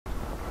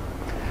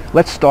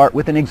Let's start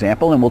with an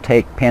example, and we'll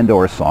take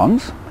Pandora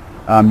songs.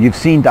 You've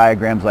seen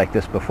diagrams like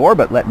this before,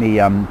 but let me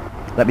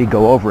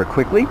go over it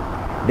quickly.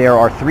 There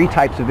are three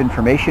types of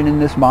information in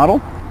this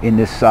model, in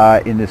this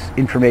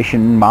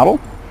information model: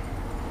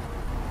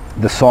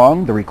 the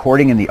song, the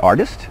recording, and the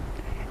artist.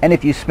 And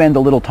if you spend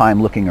a little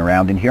time looking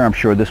around in here, I'm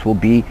sure this will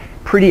be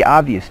pretty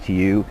obvious to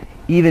you,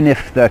 even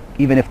if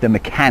the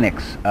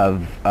mechanics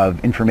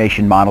of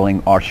information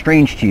modeling are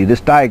strange to you. This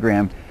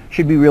diagram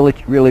should be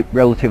really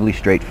relatively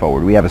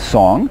straightforward. We have a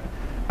song.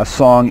 A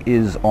song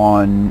is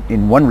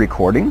in one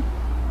recording,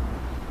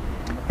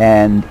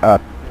 and a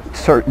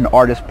certain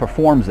artist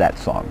performs that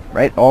song,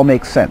 right? All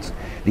makes sense.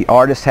 The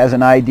artist has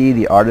an ID,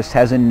 the artist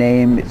has a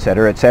name,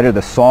 etc., etc.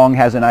 The song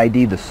has an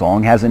ID, the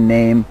song has a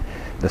name,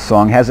 the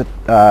song has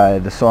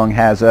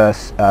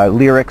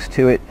lyrics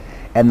to it,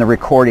 and the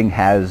recording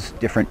has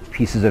different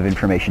pieces of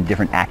information,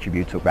 different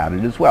attributes about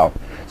it as well.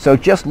 So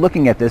just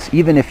looking at this,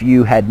 even if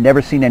you had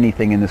never seen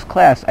anything in this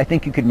class, I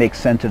think you could make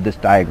sense of this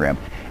diagram.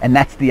 And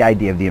that's the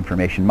idea of the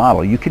information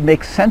model. You could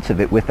make sense of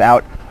it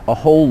without a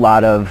whole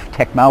lot of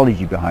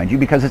technology behind you,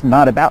 because it's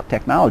not about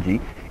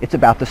technology, it's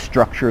about the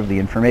structure of the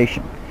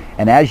information.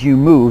 And as you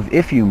move,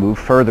 if you move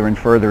further and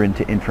further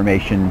into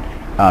information,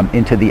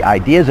 into the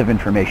ideas of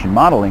information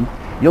modeling,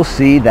 you'll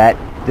see that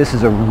this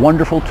is a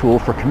wonderful tool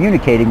for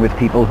communicating with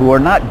people who are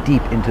not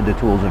deep into the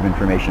tools of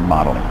information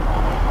modeling.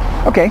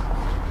 Okay,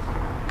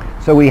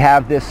 so we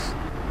have this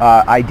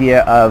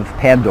idea of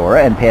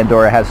Pandora, and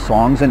Pandora has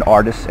songs and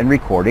artists and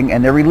recording,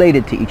 and they're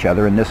related to each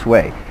other in this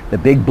way. The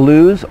big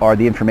blues are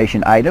the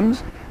information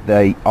items,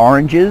 the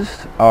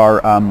oranges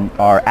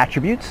are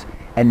attributes,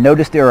 and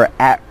notice there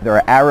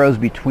are arrows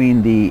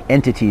between the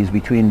entities,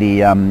 between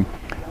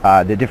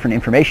the different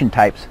information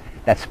types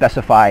that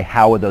specify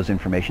how are those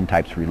information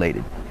types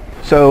related.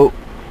 So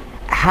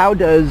how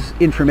does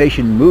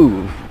information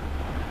move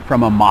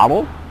from a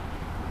model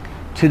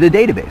to the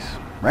database,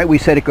 right? We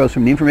said it goes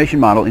from the information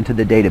model into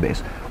the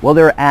database. Well,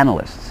 there are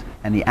analysts,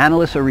 and the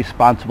analysts are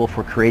responsible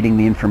for creating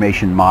the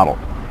information model.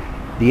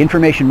 The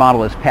information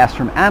model is passed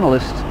from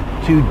analysts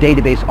to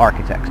database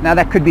architects. Now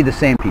that could be the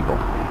same people,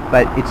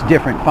 but it's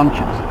different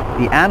functions.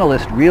 The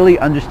analyst really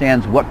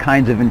understands what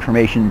kinds of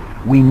information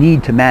we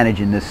need to manage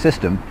in this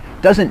system,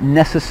 doesn't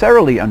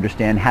necessarily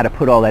understand how to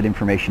put all that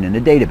information in a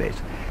database.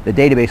 The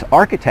database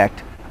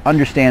architect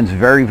understands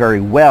very,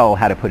 very well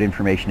how to put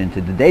information into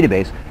the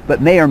database,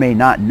 but may or may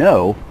not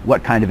know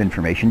what kind of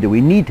information do we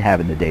need to have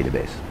in the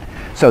database.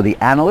 So the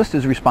analyst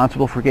is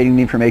responsible for creating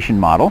the information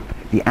model.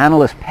 The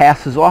analyst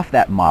passes off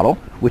that model,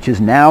 which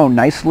is now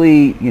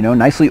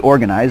nicely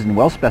organized and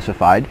well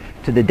specified,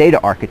 to the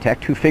data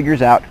architect, who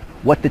figures out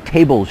what the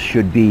tables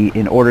should be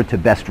in order to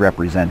best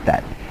represent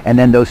that. And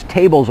then those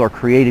tables are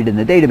created in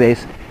the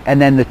database, and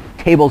then the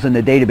tables in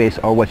the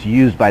database are what's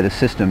used by the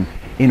system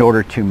in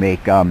order to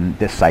make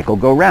this cycle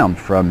go round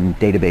from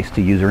database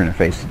to user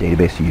interface to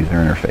database to user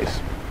interface.